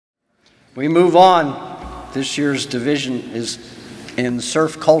We move on. This year's division is in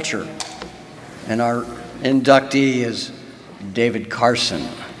surf culture, and our inductee is David Carson.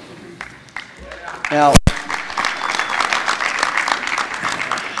 Now,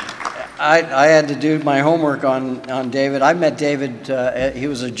 I had to do my homework on David. I met David, he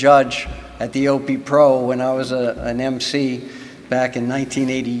was a judge at the OP Pro when I was an MC back in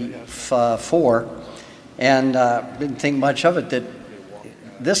 1984, and didn't think much of it, that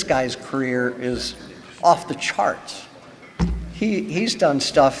this guy's career is off the charts. He's done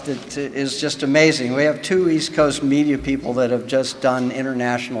stuff that is just amazing. We have two East Coast media people that have just done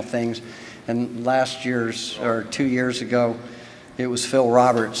international things, and last year's, or 2 years ago, it was Phil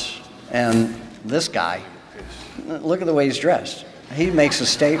Roberts. And this guy, look at the way he's dressed. He makes a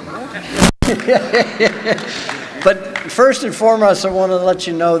statement. But first and foremost, I want to let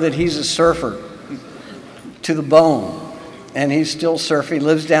you know that he's a surfer to the bone. And he's still surfing. He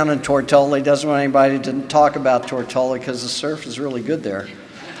lives down in Tortola. He doesn't want anybody to talk about Tortola because the surf is really good there.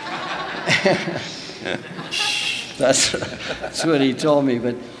 That's what he told me.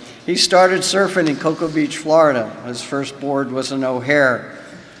 But he started surfing in Cocoa Beach, Florida. His first board was an O'Hare,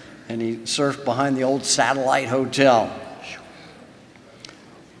 and he surfed behind the old Satellite Hotel.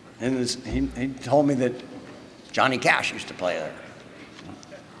 And he told me that Johnny Cash used to play there.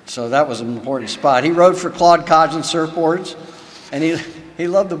 So that was an important spot. He rode for Claude Codgen surfboards, and he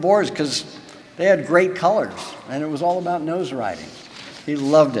loved the boards because they had great colors, and it was all about nose riding. He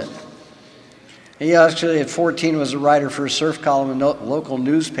loved it. He actually, at 14, was a writer for a surf column in a local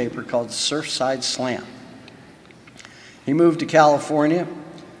newspaper called Surfside Slant. He moved to California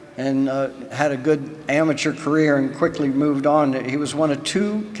and had a good amateur career and quickly moved on. He was one of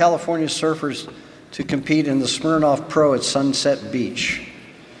 2 California surfers to compete in the Smirnoff Pro at Sunset Beach.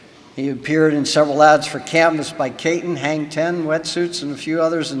 He appeared in several ads for Canvas by Caton, Hang 10, Wetsuits, and a few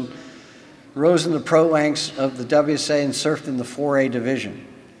others, and rose in the pro ranks of the WSA and surfed in the 4A division.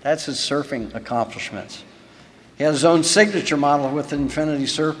 That's his surfing accomplishments. He had his own signature model with Infinity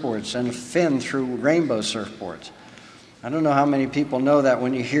surfboards and a fin through Rainbow surfboards. I don't know how many people know that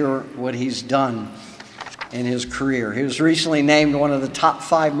when you hear what he's done in his career. He was recently named one of the top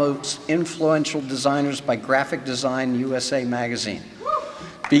 5 most influential designers by Graphic Design USA magazine.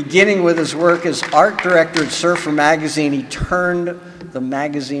 Beginning with his work as art director at Surfer magazine, he turned the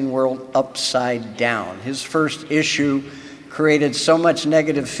magazine world upside down. His first issue created so much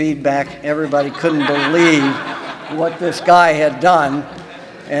negative feedback, everybody couldn't believe what this guy had done.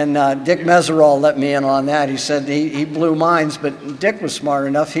 And Dick Meserol let me in on that. He said he blew minds, but Dick was smart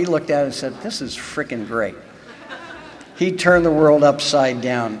enough. He looked at it and said, "This is freaking great." He turned the world upside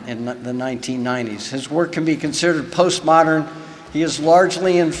down in the 1990s. His work can be considered postmodern. He is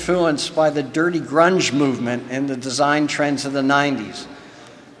largely influenced by the dirty grunge movement and the design trends of the 90s.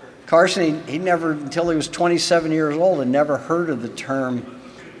 Carson, he never, until he was 27 years old, had never heard of the term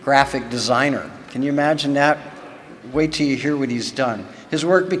graphic designer. Can you imagine that? Wait till you hear what he's done. His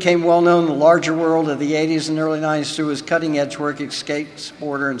work became well known in the larger world of the 80s and early 90s through his cutting-edge work as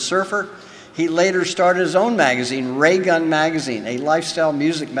skateboarder and surfer. He later started his own magazine, Ray Gun Magazine, a lifestyle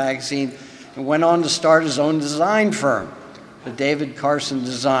music magazine, and went on to start his own design firm, the David Carson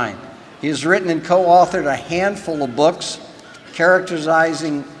Design. He has written and co-authored a handful of books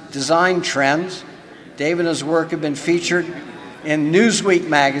characterizing design trends. David and his work have been featured in Newsweek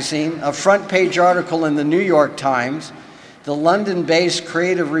magazine, a front-page article in the New York Times. The London-based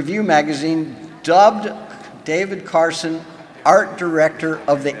Creative Review magazine dubbed David Carson Art Director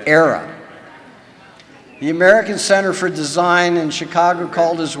of the Era. The American Center for Design in Chicago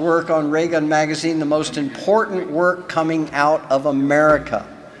called his work on Ray Gun magazine the most important work coming out of America.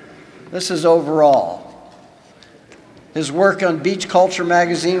 This is overall. His work on Beach Culture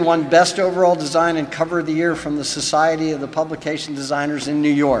magazine won Best Overall Design and Cover of the Year from the Society of the Publication Designers in New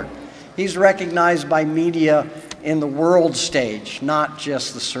York. He's recognized by media in the world stage, not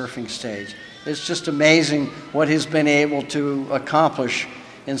just the surfing stage. It's just amazing what he's been able to accomplish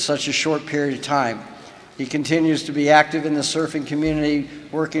in such a short period of time. He continues to be active in the surfing community,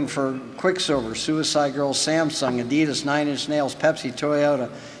 working for Quicksilver, Suicide Girls, Samsung, Adidas, 9 Inch Nails, Pepsi, Toyota.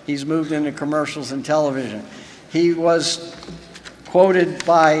 He's moved into commercials and television. He was quoted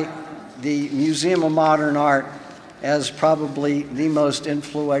by the Museum of Modern Art as probably the most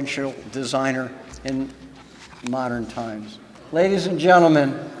influential designer in modern times. Ladies and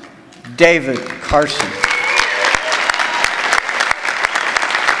gentlemen, David Carson.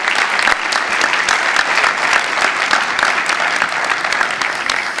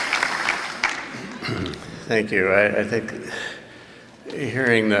 Thank you. I think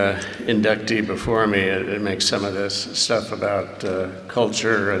hearing the inductee before me, it makes some of this stuff about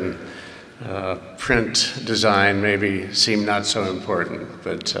culture and print design maybe seemed not so important,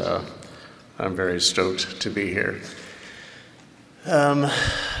 but I'm very stoked to be here.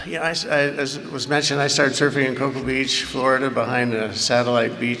 Yeah, as was mentioned, I started surfing in Cocoa Beach, Florida, behind a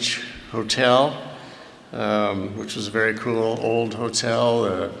Satellite Beach hotel, which was a very cool old hotel.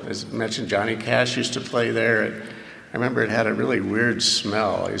 As mentioned, Johnny Cash used to play there. I remember it had a really weird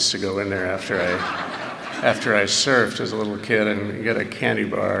smell. I used to go in there after I surfed as a little kid and get a candy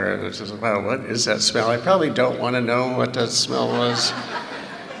bar, and it's just, wow, what is that smell? I probably don't want to know what that smell was.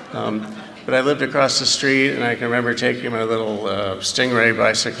 But I lived across the street, and I can remember taking my little Stingray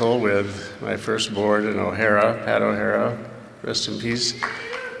bicycle with my first board in O'Hara, Pat O'Hara, rest in peace,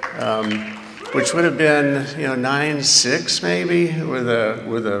 which would have been, 9.6 maybe, with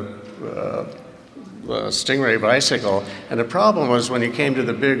a Stingray bicycle. And the problem was when you came to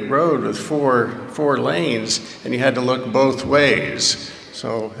the big road with four lanes, and you had to look both ways.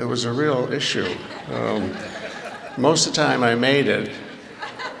 So it was a real issue. Most of the time I made it.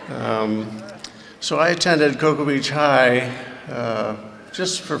 So I attended Cocoa Beach High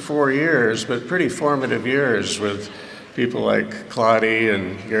just for 4 years, but pretty formative years with people like Claudia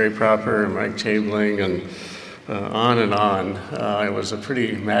and Gary Proper and Mike Tabling and on and on. It was a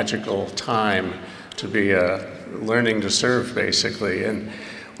pretty magical time to be learning to surf, basically. And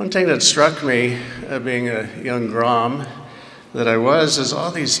one thing that struck me, being a young Grom that I was, is all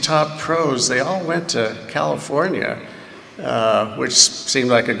these top pros, they all went to California. Which seemed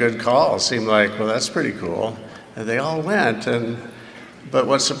like a good call. Seemed like, well, that's pretty cool. And they all went, but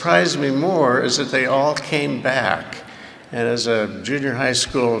what surprised me more is that they all came back. And as a junior high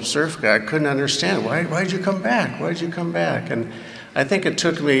school surf guy, I couldn't understand, why'd you come back? Why'd you come back? And I think it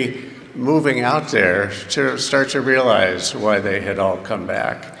took me moving out there to start to realize why they had all come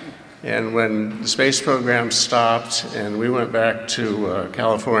back. And when the space program stopped and we went back to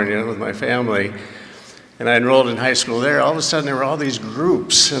California with my family, and I enrolled in high school there, all of a sudden there were all these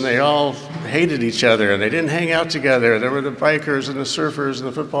groups, and they all hated each other, and they didn't hang out together. There were the bikers and the surfers and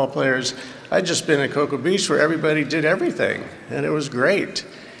the football players. I'd just been at Cocoa Beach where everybody did everything, and it was great.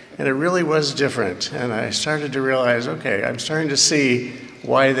 And it really was different. And I started to realize, okay, I'm starting to see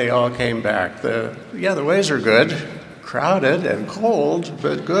why they all came back. The waves are good, crowded and cold,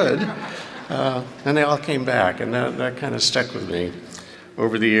 but good. And they all came back, and that kind of stuck with me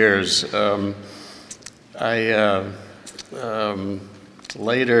over the years. I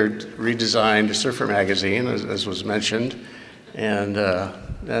later redesigned Surfer magazine, as was mentioned, and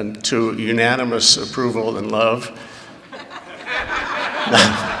to unanimous approval and love.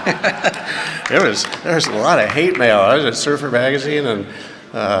 There was a lot of hate mail. I was at Surfer magazine, and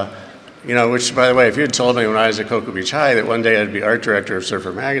which, by the way, if you had told me when I was at Cocoa Beach High that one day I'd be art director of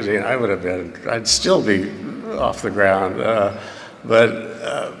Surfer magazine, I'd still be off the ground.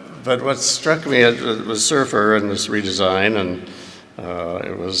 But what struck me was Surfer and this redesign, and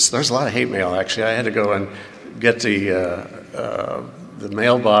there's a lot of hate mail, actually. I had to go and get the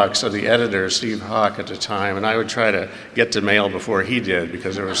mailbox of the editor, Steve Hawk, at the time, and I would try to get to mail before he did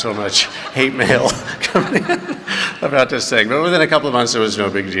because there was so much hate mail coming in about this thing. But within a couple of months, it was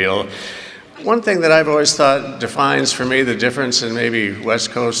no big deal. One thing that I've always thought defines for me the difference in maybe West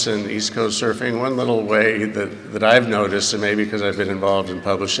Coast and East Coast surfing, one little way that I've noticed, and maybe because I've been involved in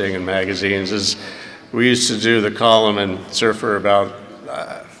publishing and magazines, is we used to do the column in Surfer about,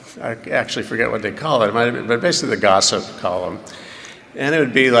 I actually forget what they call it, but basically the gossip column. And it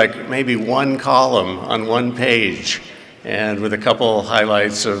would be like maybe one column on one page, and with a couple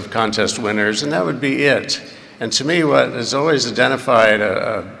highlights of contest winners, and that would be it. And to me, what has always identified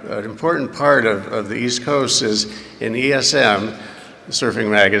an important part of the East Coast is in ESM, the surfing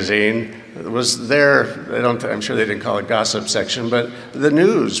magazine, was there, I'm sure they didn't call it gossip section, but the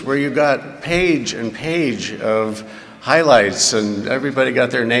news, where you got page and page of highlights, and everybody got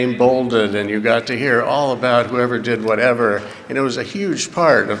their name bolded, and you got to hear all about whoever did whatever, and it was a huge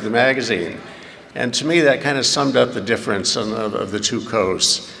part of the magazine. And to me, that kind of summed up the difference of the two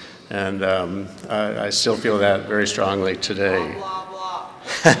coasts. And I still feel that very strongly today. Blah, blah,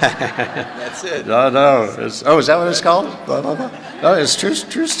 blah. That's it. No. Is that what it's called? Blah, blah, blah. No, it's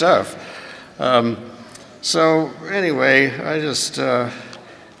true stuff. So anyway, I just,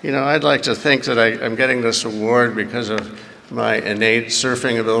 I'd like to think that I'm getting this award because of my innate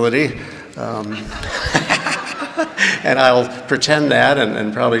surfing ability. And I'll pretend that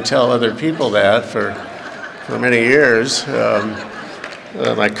and probably tell other people that for many years.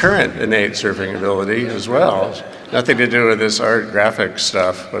 My current innate surfing ability as well. Nothing to do with this art graphic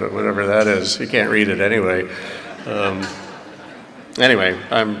stuff, but whatever that is. You can't read it anyway. Anyway,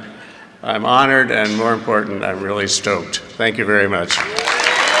 I'm honored, and more important, I'm really stoked. Thank you very much.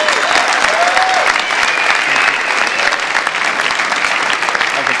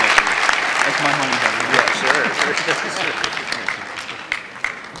 my money, buddy. Yeah, sure.